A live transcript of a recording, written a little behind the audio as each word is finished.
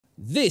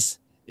This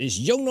is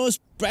Yongnuo's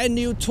brand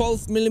new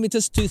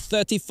 12mm to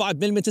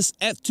 35mm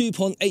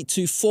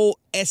f2.8-4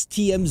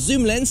 STM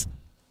zoom lens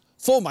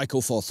for micro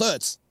four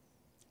thirds.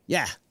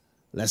 Yeah,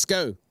 let's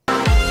go.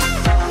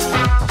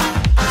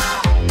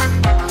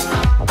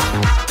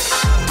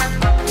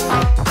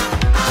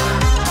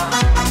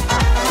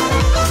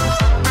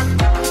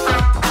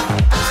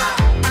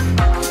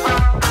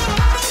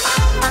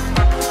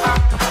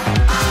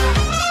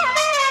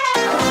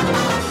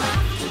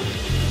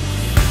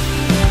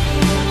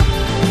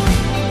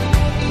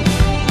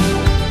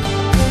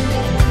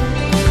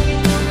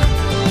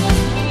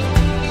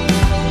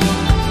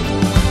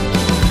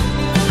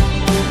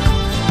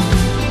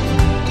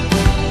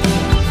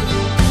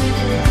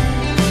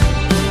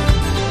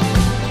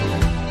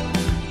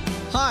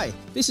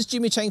 This is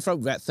Jimmy Cheng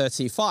from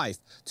RED35.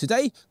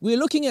 Today, we're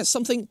looking at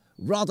something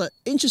rather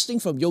interesting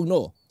from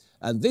Yongnuo.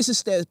 And this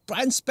is their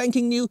brand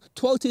spanking new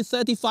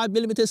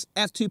 12-35mm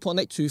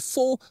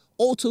f2.8-4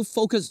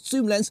 autofocus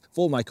zoom lens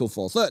for micro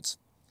four thirds.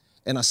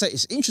 And I say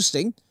it's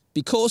interesting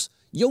because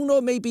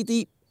Yongnuo may be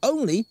the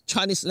only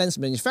Chinese lens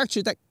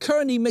manufacturer that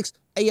currently makes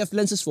AF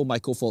lenses for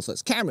micro four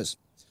thirds cameras.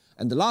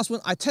 And the last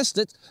one I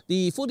tested,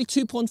 the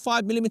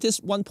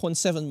 42.5mm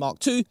 1.7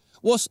 Mark II,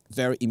 was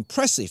very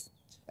impressive,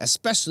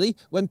 especially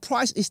when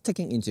price is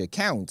taken into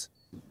account.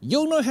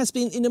 Yongnuo has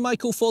been in the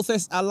micro four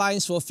thirds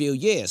alliance for a few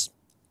years,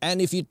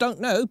 and if you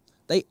don't know,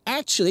 they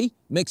actually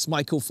make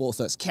micro four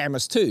thirds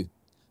cameras too,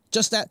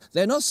 just that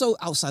they're not sold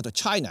outside of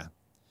China.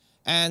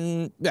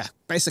 And yeah,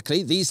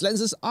 basically these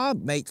lenses are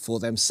made for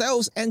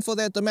themselves and for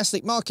their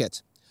domestic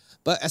market.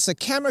 But as a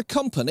camera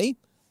company,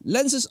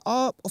 lenses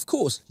are of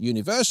course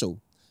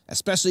universal,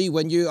 especially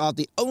when you are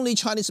the only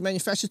Chinese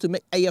manufacturer to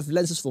make AF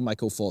lenses for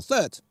micro four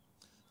thirds.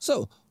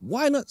 So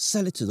why not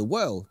sell it to the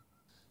world?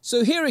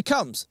 So here it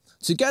comes.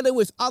 Together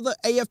with other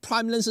AF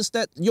prime lenses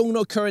that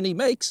Yongnuo currently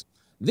makes,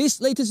 this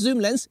latest zoom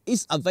lens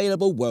is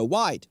available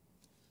worldwide.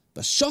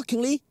 But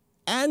shockingly,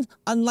 and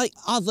unlike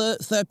other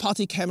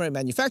third-party camera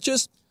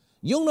manufacturers,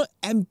 Yongnuo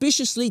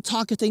ambitiously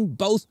targeting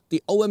both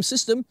the OM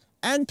system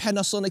and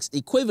Panasonic's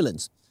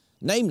equivalents,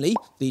 namely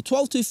the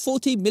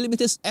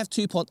 12-40mm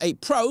f2.8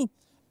 Pro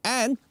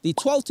and the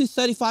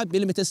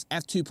 12-35mm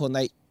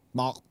f2.8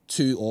 Mark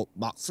II or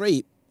Mark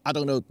III. I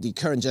don't know the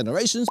current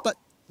generations, but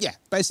yeah,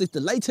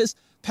 basically the latest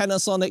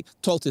Panasonic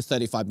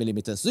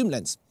 12-35mm zoom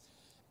lens.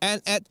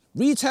 And at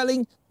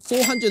retailing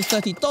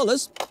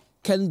 $430,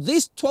 can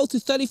this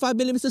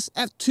 12-35mm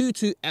f2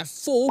 to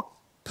f4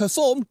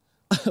 perform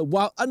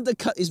while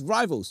undercut its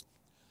rivals?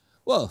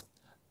 Well,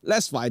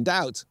 let's find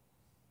out.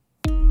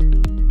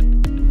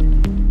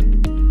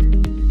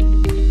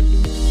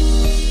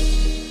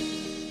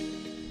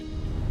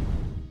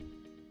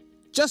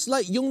 Just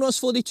like Yongnuo's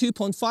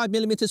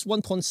 42.5mm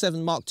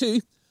 1.7 Mark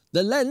II,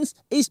 the lens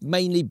is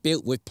mainly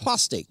built with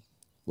plastic.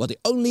 Well, the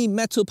only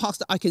metal parts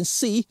that I can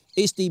see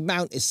is the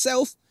mount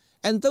itself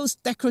and those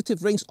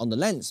decorative rings on the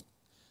lens.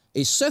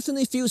 It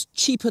certainly feels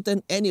cheaper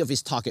than any of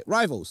its target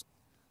rivals.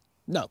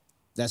 No,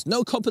 there's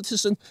no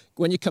competition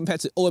when you compare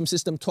to OM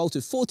system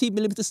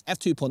 12-40mm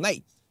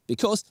f2.8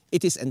 because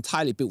it is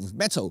entirely built with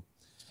metal.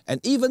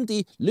 And even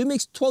the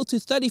Lumix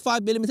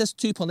 12-35mm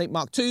 2.8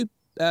 Mark II,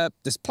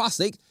 this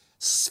plastic,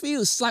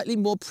 feels slightly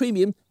more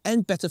premium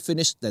and better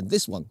finished than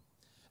this one.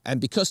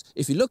 And because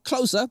if you look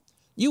closer,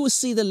 you will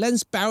see the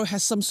lens barrel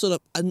has some sort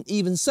of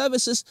uneven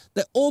surfaces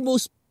that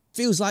almost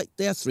feels like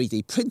they are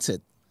 3D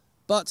printed.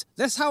 But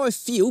that's how I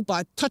feel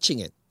by touching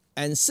it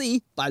and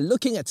see by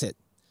looking at it.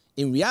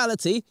 In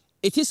reality,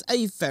 it is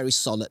a very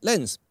solid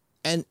lens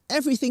and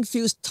everything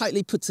feels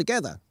tightly put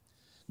together.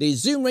 The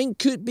zoom ring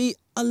could be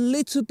a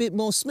little bit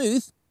more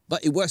smooth,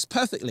 but it works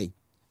perfectly.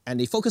 And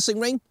the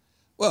focusing ring,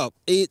 well,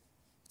 it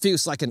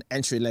feels like an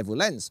entry-level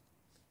lens.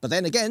 But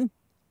then again,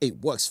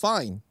 it works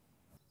fine.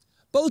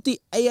 Both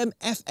the AM,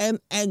 FM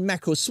and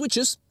macro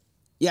switches,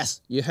 yes,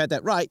 you heard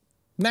that right,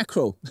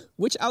 macro,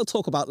 which I'll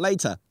talk about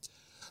later,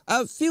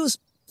 feels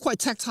quite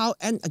tactile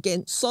and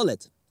again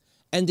solid.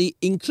 And the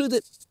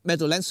included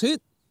metal lens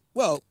hood,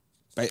 well,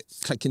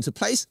 click into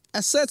place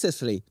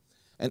assertively.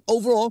 And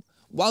overall,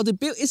 while the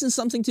build isn't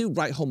something to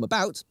write home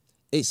about,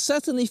 it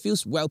certainly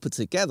feels well put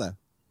together.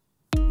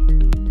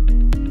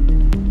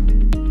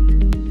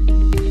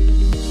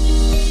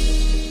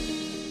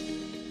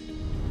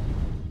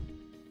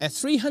 At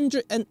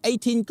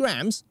 318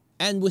 grams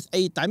and with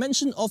a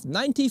dimension of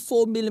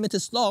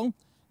 94mm long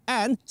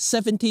and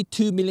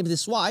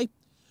 72mm wide,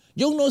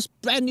 Yongnuo's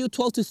brand new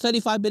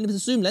 12-35mm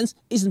zoom lens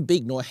isn't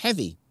big nor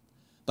heavy.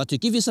 But to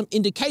give you some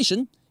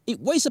indication, it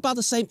weighs about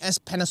the same as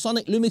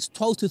Panasonic Lumix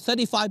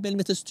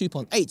 12-35mm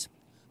 2.8,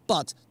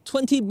 but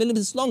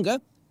 20mm longer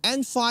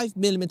and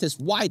 5mm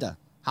wider.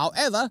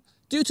 However,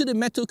 due to the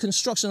metal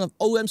construction of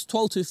OM's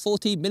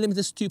 12-40mm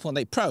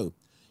 2.8 Pro,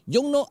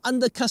 Yongnuo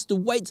undercuts the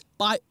weight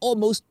by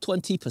almost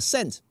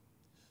 20%.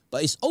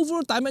 But its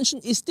overall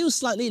dimension is still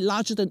slightly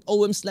larger than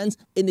OM's lens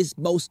in its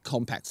most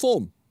compact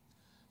form.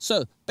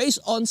 So, based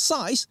on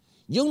size,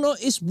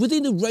 Yongnuo is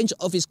within the range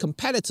of its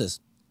competitors,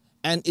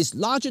 and its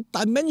larger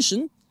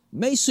dimension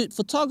may suit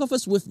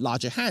photographers with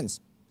larger hands.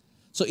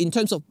 So in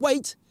terms of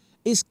weight,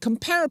 is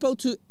comparable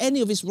to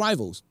any of its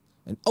rivals,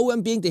 and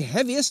OM being the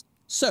heaviest.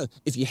 So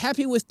if you're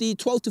happy with the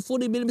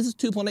 12-40mm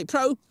 2.8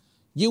 Pro,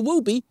 you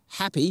will be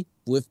happy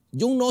with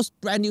Yongnuo's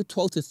brand new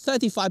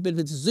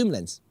 12-35mm zoom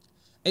lens.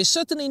 It's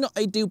certainly not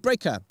a deal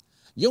breaker.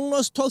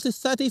 Yongnuo's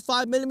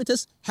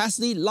 12-35mm has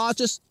the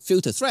largest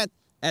filter thread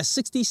at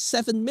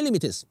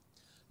 67mm.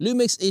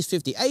 Lumix is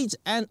 58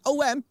 and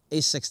OM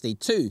is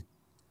 62.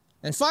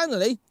 And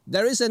finally,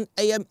 there is an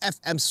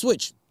AM/FM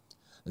switch,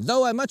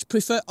 though I much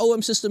prefer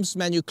OM System's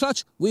manual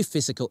clutch with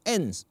physical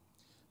ends.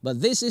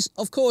 But this is,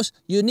 of course,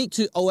 unique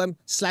to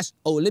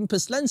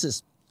OM/Olympus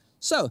lenses,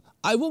 so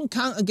I won't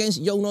count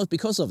against Yongnuo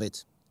because of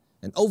it.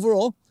 And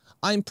overall,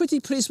 I'm pretty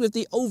pleased with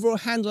the overall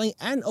handling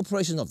and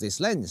operation of this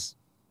lens.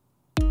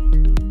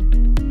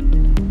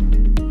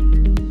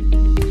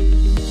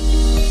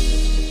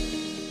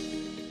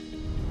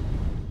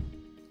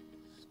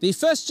 The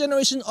first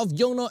generation of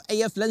Yongnuo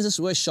AF lenses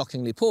were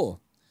shockingly poor,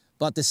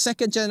 but the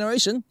second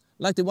generation,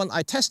 like the one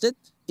I tested,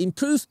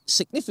 improved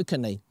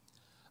significantly.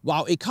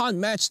 While it can't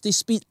match the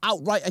speed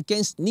outright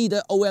against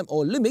neither OM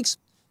or Lumix,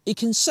 it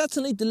can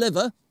certainly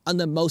deliver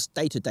under most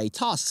day-to-day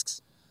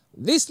tasks.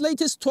 This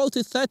latest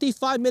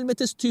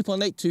 12-35mm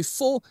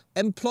 2.8-4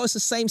 employs the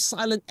same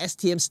silent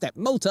STM step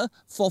motor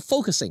for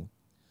focusing,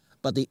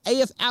 but the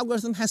AF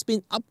algorithm has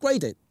been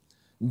upgraded.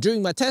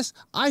 During my test,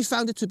 I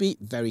found it to be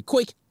very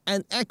quick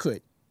and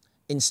accurate.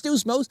 In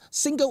stills mode,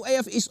 single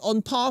AF is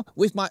on par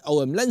with my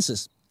OM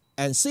lenses,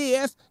 and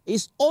CAF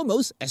is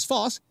almost as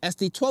fast as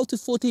the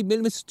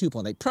 12-40mm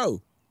 2.8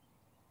 Pro,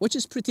 which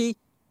is pretty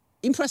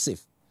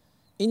impressive.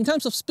 In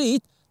terms of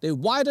speed, the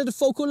wider the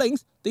focal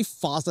length, the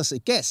faster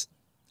it gets.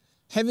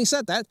 Having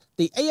said that,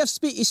 the AF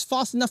speed is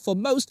fast enough for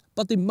most,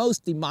 but the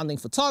most demanding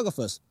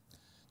photographers.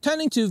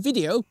 Turning to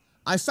video,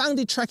 I found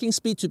the tracking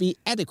speed to be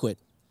adequate.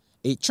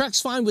 It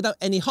tracks fine without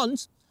any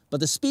hunts, but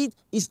the speed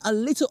is a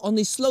little on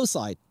the slow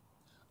side.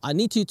 I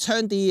need to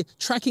turn the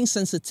tracking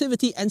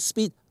sensitivity and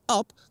speed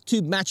up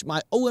to match my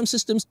OM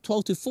System's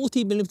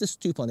 12-40mm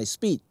 2.8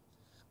 speed.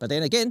 But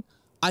then again,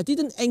 I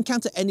didn't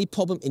encounter any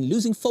problem in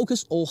losing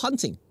focus or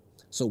hunting.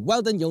 So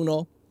well done,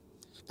 Yongnuo.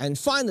 And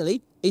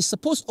finally, it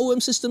supports OM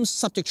System's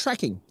subject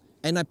tracking,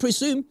 and I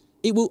presume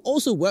it will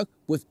also work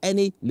with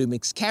any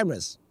Lumix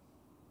cameras.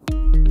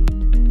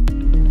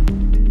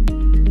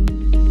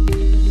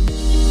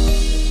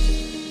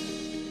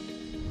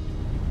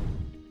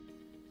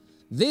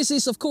 This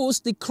is of course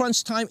the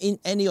crunch time in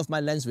any of my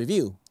lens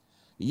review.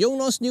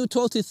 Yongnuo's new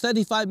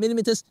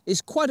 12-35mm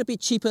is quite a bit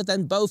cheaper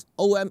than both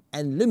OM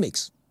and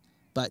Lumix.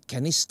 But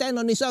can it stand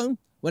on its own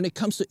when it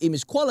comes to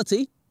image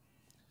quality?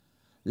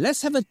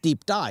 Let's have a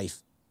deep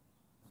dive.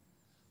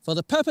 For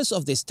the purpose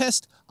of this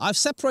test, I've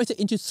separated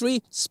into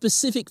 3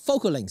 specific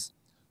focal lengths: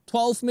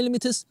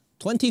 12mm,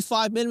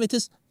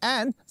 25mm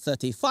and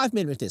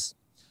 35mm.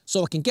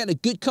 So I can get a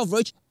good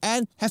coverage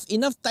and have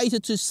enough data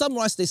to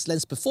summarize this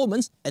lens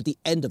performance at the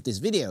end of this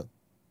video.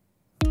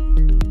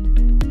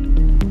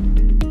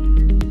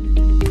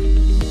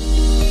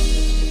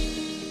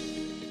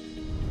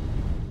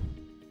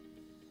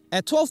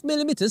 At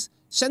 12mm,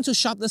 central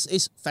sharpness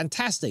is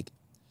fantastic,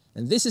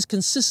 and this is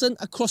consistent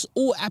across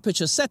all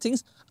aperture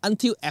settings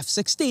until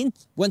f16,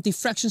 when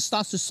diffraction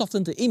starts to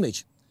soften the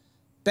image.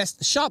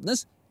 Best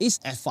sharpness is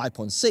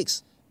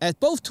f5.6. At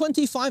both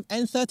 25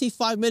 and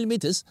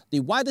 35mm, the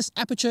widest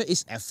aperture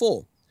is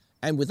f4,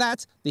 and with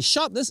that, the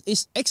sharpness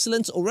is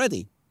excellent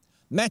already,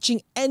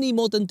 matching any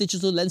modern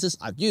digital lenses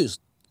I've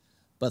used.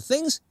 But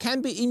things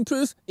can be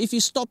improved if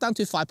you stop down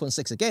to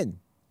 5.6 again.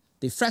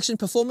 Diffraction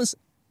performance,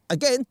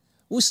 again,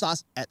 will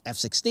start at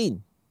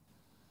f16.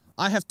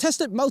 I have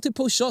tested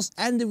multiple shots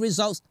and the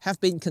results have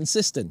been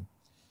consistent.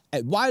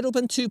 At wide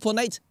open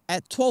 2.8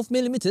 at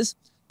 12mm,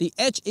 the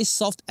edge is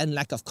soft and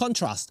lack of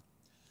contrast.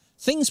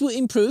 Things will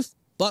improve,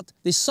 but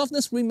the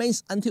softness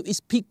remains until its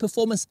peak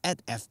performance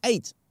at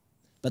f8.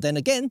 But then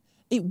again,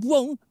 it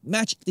won't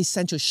match the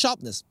central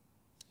sharpness.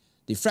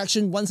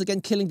 Diffraction once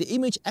again killing the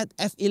image at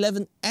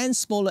f11 and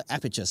smaller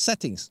aperture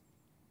settings.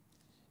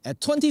 At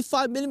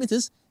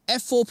 25mm,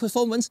 f4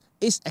 performance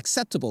is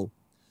acceptable,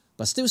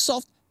 but still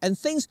soft, and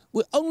things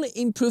will only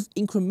improve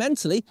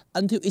incrementally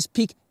until its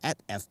peak at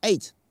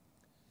f8.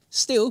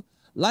 Still,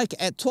 like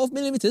at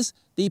 12mm,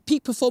 the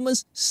peak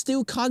performance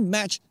still can't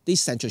match the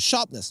central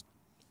sharpness,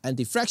 and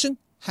diffraction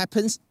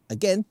happens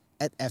again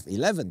at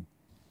f11.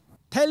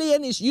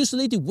 Tail-end is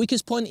usually the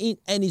weakest point in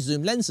any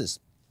zoom lenses,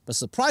 but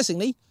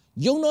surprisingly,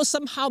 Yongnuo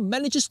somehow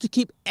manages to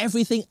keep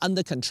everything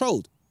under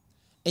control.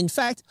 In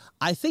fact,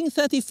 I think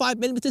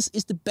 35mm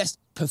is the best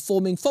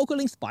performing focal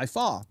length by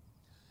far.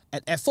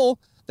 At f4,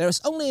 there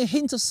is only a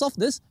hint of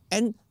softness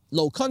and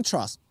low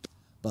contrast,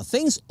 but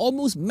things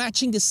almost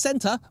matching the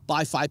center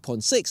by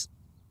 5.6.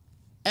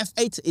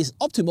 f8 is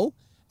optimal,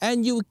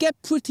 and you will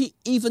get pretty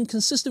even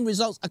consistent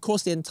results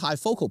across the entire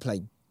focal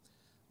plane,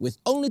 with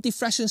only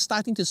diffraction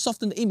starting to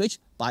soften the image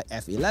by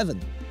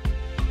f11.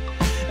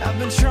 I've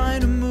been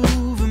trying to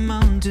move a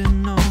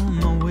mountain on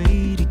my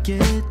way to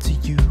get to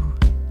you,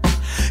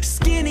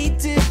 skinny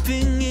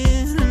dipping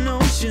in an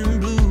ocean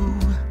blue.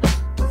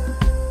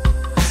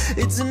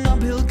 It's an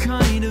uphill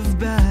kind of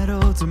battle.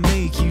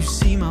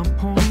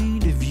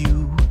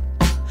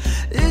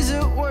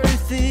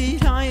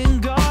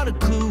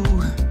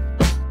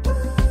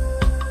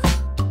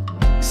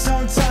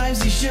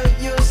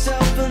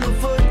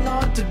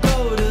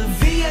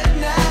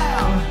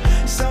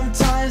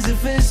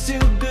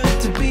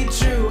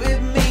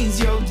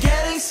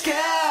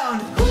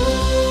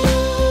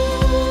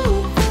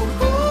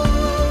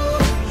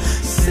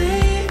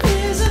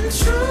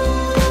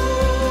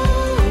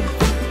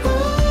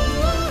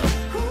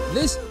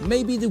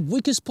 may be the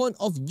weakest point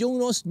of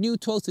Yongnuo's new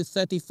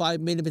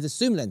 12-35mm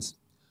zoom lens.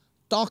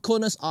 Dark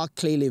corners are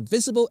clearly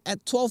visible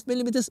at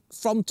 12mm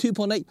from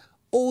 2.8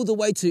 all the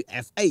way to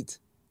f8.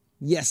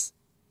 Yes,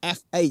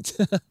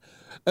 f8.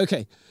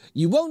 Okay,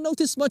 you won't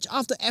notice much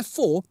after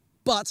f4,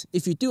 but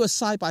if you do a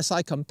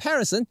side-by-side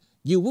comparison,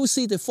 you will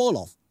see the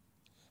fall-off.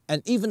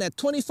 And even at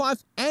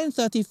 25 and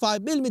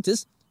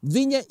 35mm,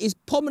 vignette is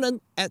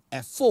prominent at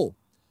f4,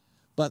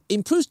 but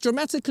improves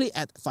dramatically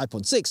at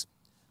 5.6,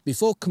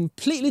 before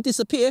completely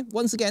disappear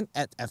once again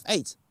at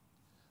f8.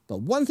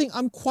 But one thing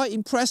I'm quite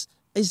impressed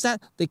is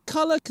that the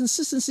color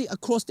consistency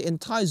across the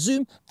entire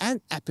zoom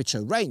and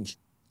aperture range.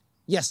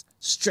 Yes,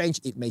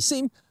 strange it may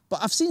seem, but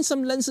I've seen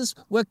some lenses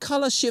where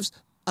color shifts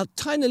a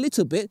tiny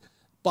little bit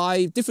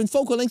by different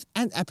focal length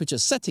and aperture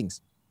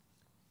settings.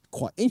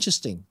 Quite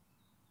interesting.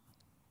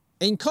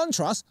 In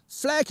contrast,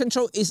 flare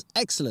control is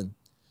excellent.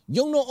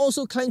 Yongnuo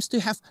also claims to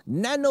have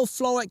nano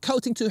fluoride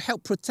coating to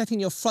help protecting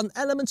your front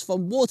elements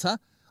from water,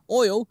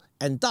 oil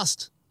and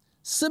dust,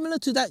 similar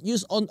to that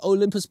used on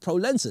Olympus Pro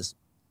lenses.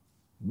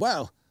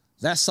 Well,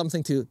 that's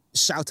something to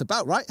shout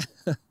about, right?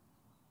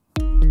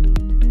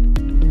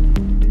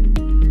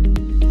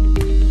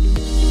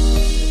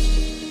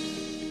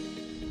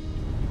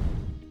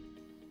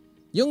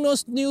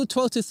 Yongnuo's new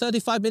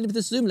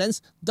 12-35mm zoom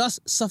lens does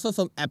suffer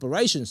from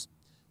aberrations,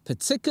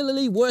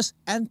 particularly worse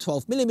at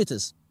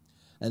 12mm.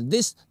 And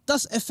this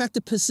does affect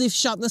the perceived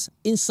sharpness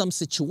in some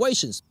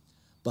situations,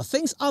 but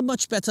things are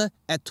much better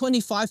at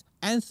 25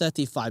 and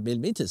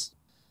 35mm.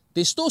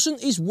 Distortion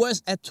is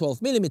worse at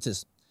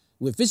 12mm,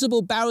 with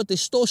visible barrel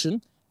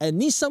distortion and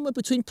needs somewhere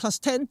between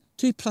 +10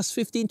 to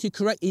 +15 to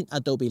correct in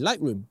Adobe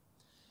Lightroom.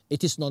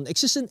 It is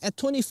non-existent at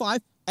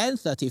 25 and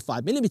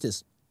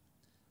 35mm.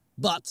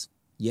 But,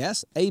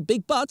 yes, a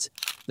big but,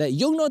 that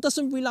Yongnuo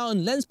doesn't rely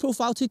on lens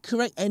profile to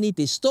correct any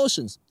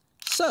distortions.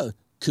 So,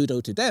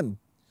 kudos to them.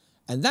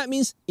 And that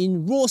means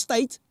in raw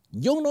state,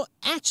 Yongnuo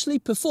actually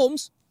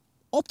performs,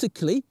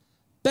 optically,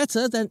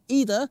 better than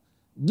either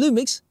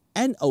Lumix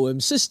and OM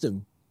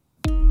system.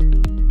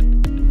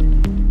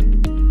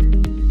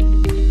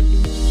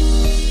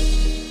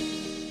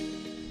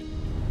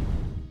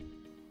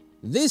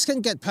 This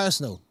can get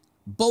personal.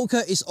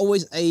 Bokeh is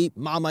always a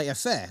Marmite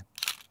affair.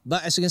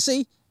 But as you can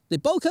see, the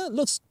bokeh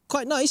looks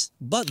quite nice,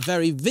 but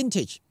very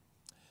vintage.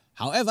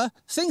 However,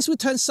 things will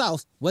turn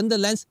south when the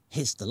lens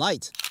hits the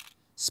light.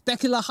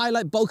 Specular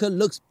highlight bokeh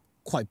looks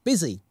quite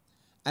busy,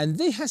 and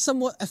this has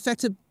somewhat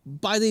affected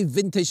by the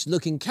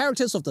vintage-looking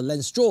characters of the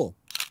lens draw.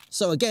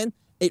 So again,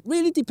 it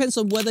really depends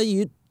on whether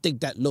you dig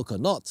that look or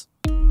not.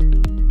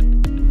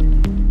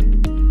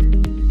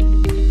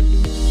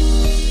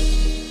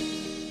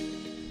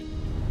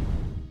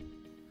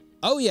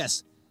 Oh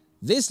yes,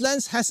 this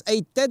lens has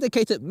a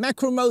dedicated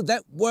macro mode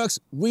that works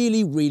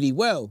really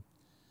well.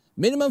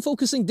 Minimum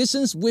focusing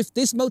distance with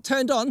this mode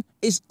turned on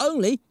is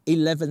only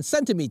 11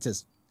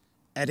 centimeters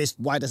at its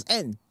widest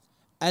end,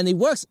 and it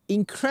works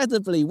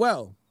incredibly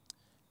well.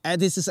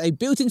 And this is a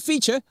built-in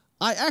feature.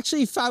 I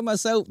actually found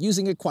myself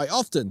using it quite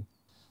often.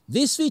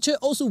 This feature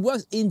also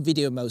works in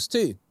video modes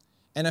too,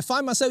 and I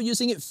find myself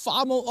using it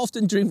far more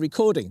often during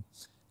recording,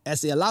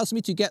 as it allows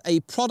me to get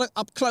a product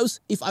up close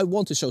if I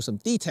want to show some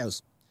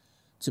details.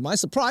 To my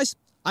surprise,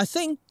 I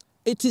think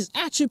it is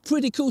actually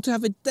pretty cool to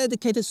have a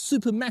dedicated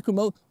super macro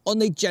mode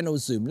on a general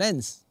zoom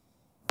lens.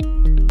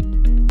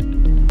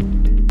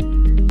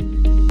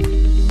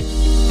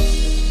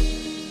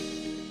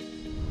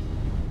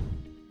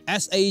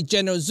 As a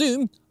general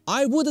zoom,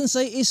 I wouldn't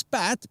say it's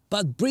bad,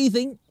 but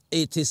breathing,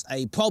 it is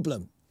a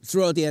problem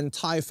throughout the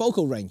entire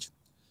focal range.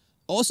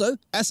 Also,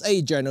 as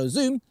a general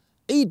zoom,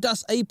 it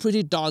does a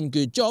pretty darn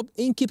good job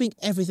in keeping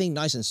everything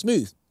nice and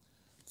smooth.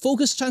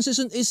 Focus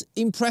transition is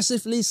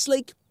impressively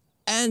slick,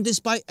 and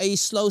despite a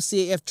slow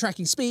CAF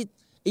tracking speed,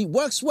 it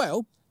works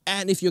well,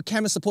 and if your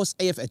camera supports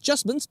AF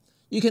adjustments,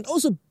 you can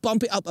also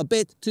bump it up a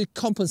bit to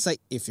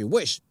compensate if you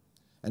wish.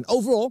 And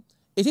overall,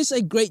 it is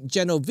a great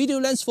general video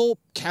lens for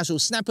casual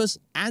snappers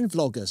and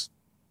vloggers.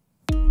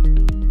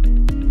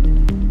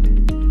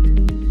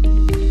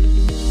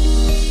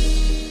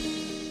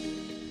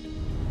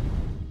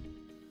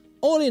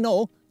 All in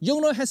all,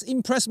 Yongnuo has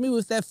impressed me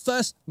with their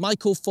first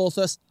Micro Four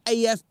Thirds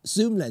AF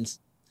zoom lens.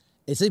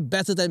 Is it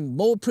better than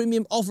more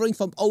premium offering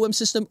from OM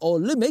System or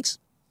Lumix?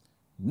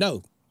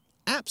 No,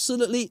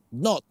 absolutely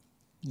not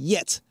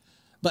yet.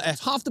 But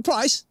at half the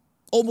price,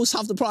 almost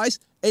half the price,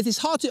 it is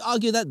hard to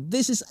argue that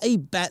this is a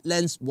bad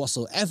lens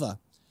whatsoever.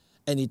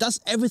 And it does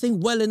everything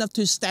well enough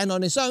to stand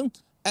on its own,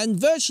 and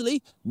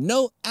virtually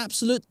no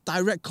absolute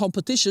direct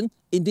competition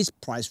in this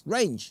price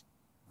range.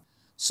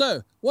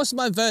 So, what's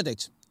my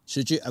verdict?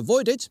 Should you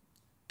avoid it,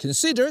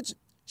 consider it,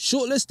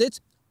 shortlist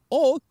it,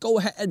 or go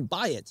ahead and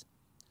buy it?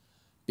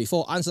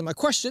 Before I answer my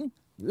question,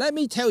 let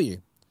me tell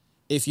you,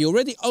 if you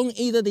already own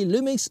either the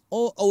Lumix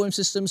or OM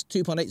System's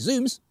 2.8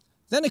 zooms,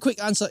 then the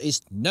quick answer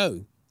is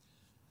no.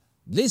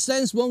 This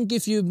lens won't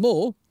give you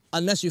more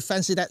unless you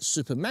fancy that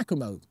super macro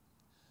mode.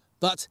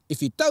 But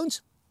if you don't,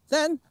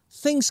 then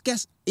things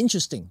get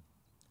interesting.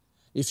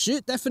 You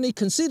should definitely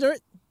consider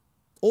it,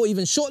 or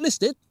even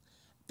shortlist it,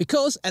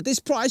 Because at this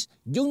price,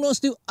 Yongnuo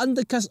still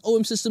undercuts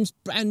OM System's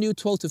brand new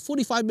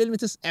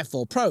 12-35mm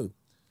f4 Pro,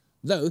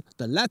 though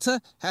the latter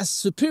has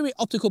superior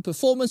optical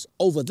performance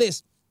over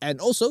this and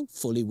also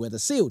fully weather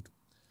sealed.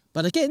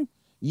 But again,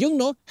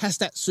 Yongnuo has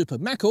that super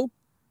macro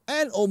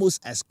and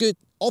almost as good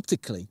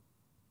optically.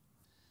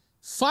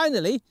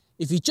 Finally,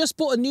 if you just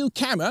bought a new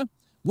camera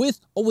with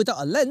or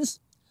without a lens,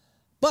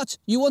 but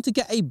you want to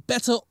get a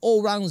better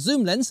all-round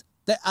zoom lens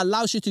that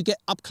allows you to get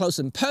up close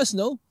and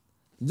personal,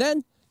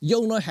 then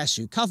Yongnuo has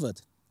you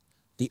covered.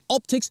 The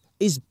optics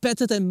is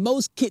better than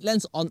most kit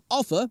lenses on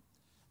offer,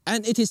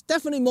 and it is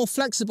definitely more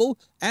flexible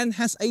and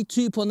has a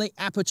 2.8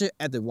 aperture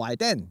at the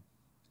wide end.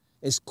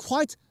 It's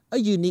quite a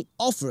unique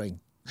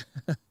offering.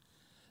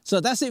 So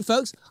that's it,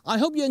 folks. I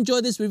hope you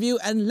enjoyed this review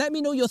and let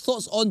me know your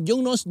thoughts on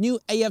Yongnuo's new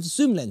AF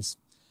zoom lens.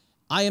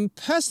 I am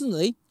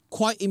personally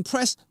quite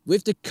impressed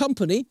with the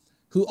company,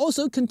 who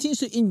also continues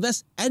to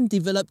invest and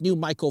develop new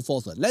micro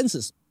four thirds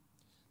lenses.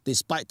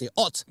 Despite the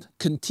odds,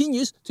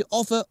 continues to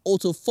offer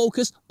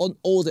autofocus on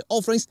all the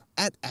offerings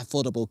at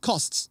affordable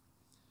costs.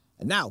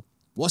 And now,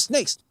 what's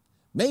next?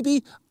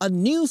 Maybe a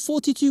new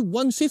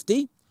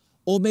 40-150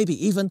 or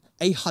maybe even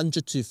a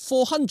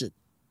 100-400.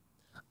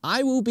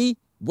 I will be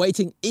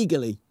waiting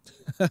eagerly.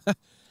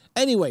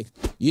 Anyway,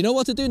 you know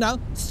what to do now.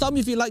 Thumb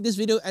if you like this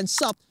video and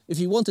sub if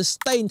you want to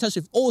stay in touch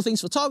with all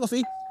things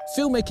photography,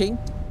 filmmaking,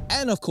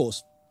 and of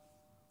course,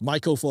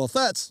 micro four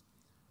thirds.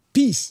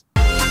 Peace.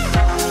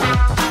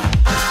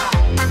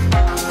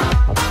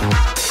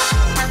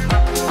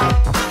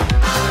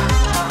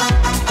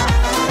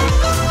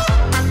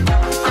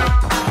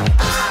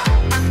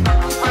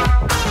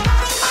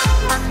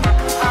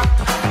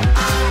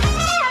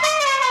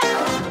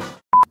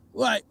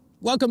 Right,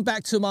 welcome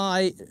back to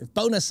my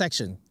bonus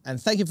section and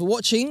thank you for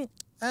watching.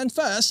 And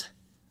first,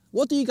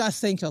 what do you guys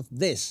think of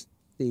this?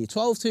 The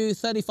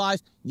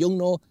 12-35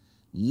 Yongnuo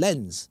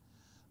lens.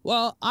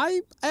 Well,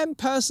 I am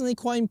personally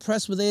quite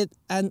impressed with it,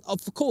 and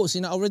of course,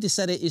 I already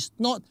said it's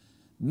not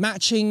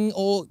matching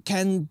or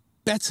can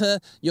better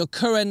your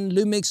current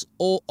Lumix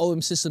or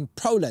OM System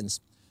Pro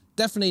lens.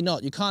 Definitely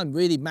not. You can't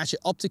really match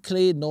it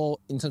optically nor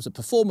in terms of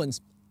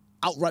performance,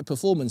 outright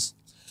performance.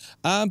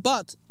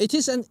 But it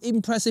is an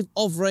impressive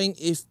offering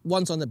if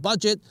one's on a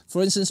budget,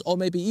 for instance, or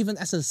maybe even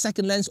as a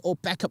second lens or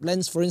backup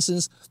lens, for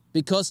instance,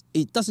 because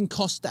it doesn't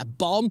cost that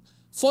bomb.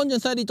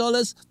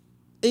 $430,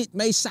 it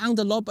may sound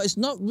a lot, but it's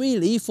not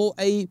really for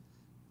a,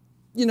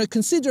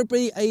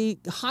 considerably a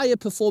higher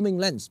performing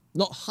lens.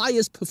 Not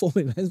highest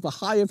performing lens, but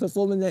higher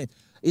performing lens.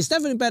 It's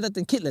definitely better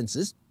than kit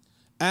lenses.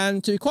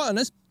 And to be quite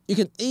honest, you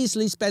can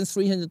easily spend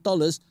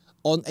 $300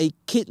 on a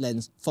kit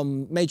lens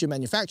from major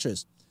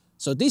manufacturers.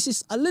 So this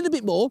is a little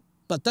bit more,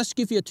 but does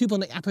give you a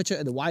 2.8 aperture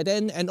at the wide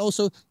end and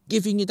also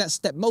giving you that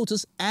step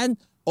motors and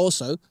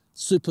also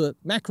super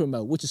macro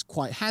mode, which is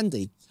quite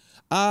handy.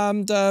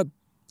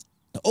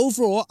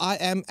 Overall, I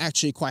am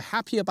actually quite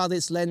happy about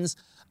this lens,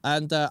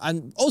 and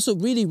I'm also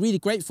really, really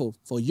grateful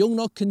for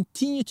Yongnuo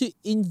continue to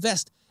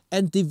invest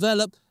and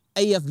develop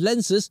AF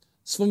lenses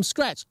from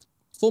scratch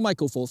for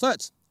micro four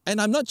thirds.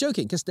 And I'm not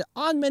joking, because there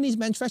aren't many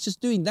manufacturers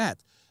doing that.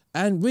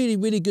 And really,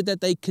 really good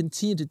that they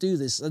continue to do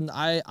this. And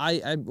I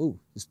am, oh,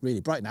 it's really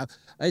bright now.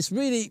 It's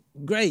really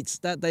great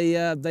that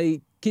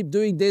they keep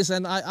doing this,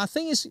 and I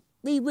think it's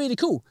really, really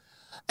cool.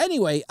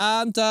 Anyway,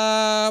 and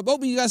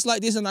hope you guys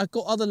like this, and I've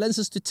got other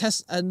lenses to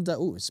test, and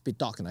oh, it's a bit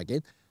dark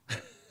again.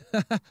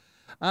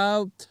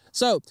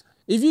 So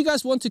if you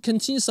guys want to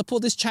continue to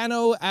support this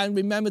channel, and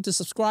remember to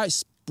subscribe,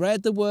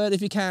 spread the word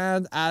if you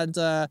can,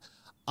 and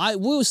I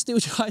will still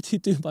try to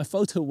do my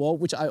photo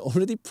walk, which I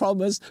already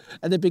promised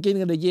at the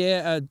beginning of the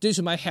year due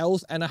to my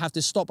health, and I have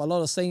to stop a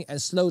lot of things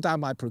and slow down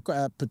my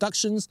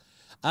productions.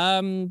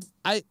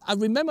 I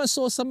remember I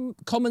saw some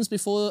comments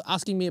before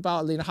asking me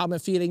about how I'm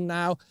feeling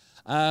now.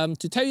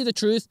 To tell you the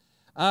truth,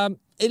 a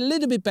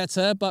little bit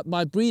better, but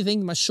my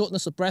breathing, my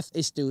shortness of breath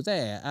is still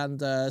there.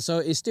 And so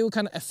it's still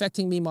kind of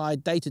affecting me, my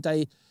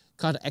day-to-day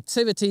kind of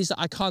activities that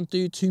I can't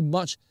do too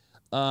much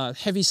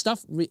heavy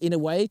stuff in a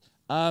way.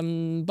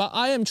 But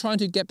I am trying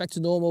to get back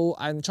to normal.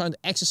 I'm trying to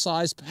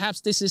exercise.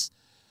 Perhaps this is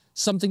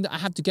something that I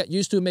have to get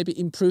used to, maybe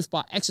improve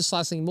by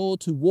exercising more,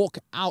 to walk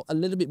out a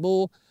little bit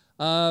more.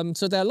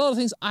 So there are a lot of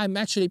things I'm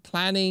actually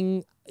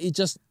planning, it's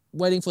just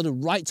waiting for the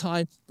right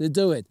time to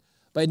do it.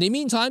 But in the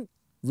meantime,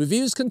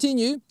 reviews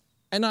continue,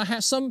 and I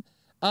have some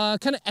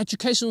kind of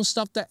educational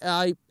stuff that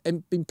I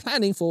have been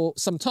planning for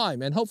some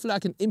time, and hopefully I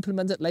can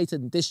implement it later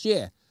this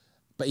year.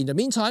 But in the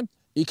meantime,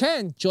 you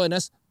can join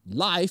us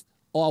live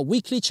or our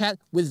weekly chat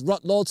with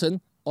Rod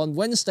Lawton on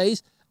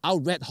Wednesdays, our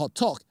Red Hot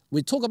Talk.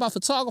 We talk about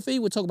photography,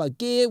 we talk about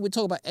gear, we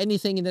talk about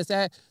anything in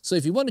there. So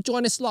if you want to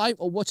join us live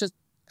or watch us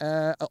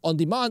on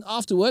demand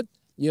afterward,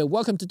 you're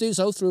welcome to do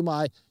so through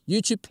my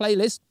YouTube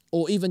playlist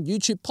or even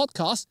YouTube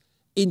podcast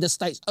in the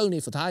States only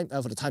for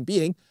the time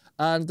being.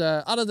 And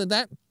other than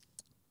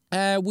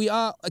that, we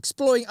are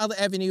exploring other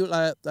avenues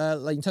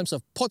in terms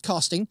of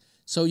podcasting.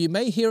 So you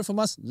may hear from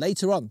us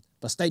later on,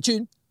 but stay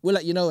tuned. We'll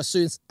let you know as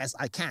soon as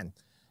I can.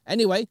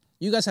 Anyway,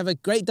 you guys have a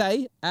great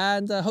day,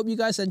 and hope you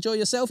guys enjoy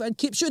yourself and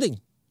keep shooting.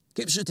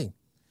 Keep shooting.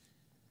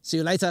 See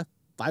you later.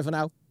 Bye for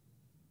now.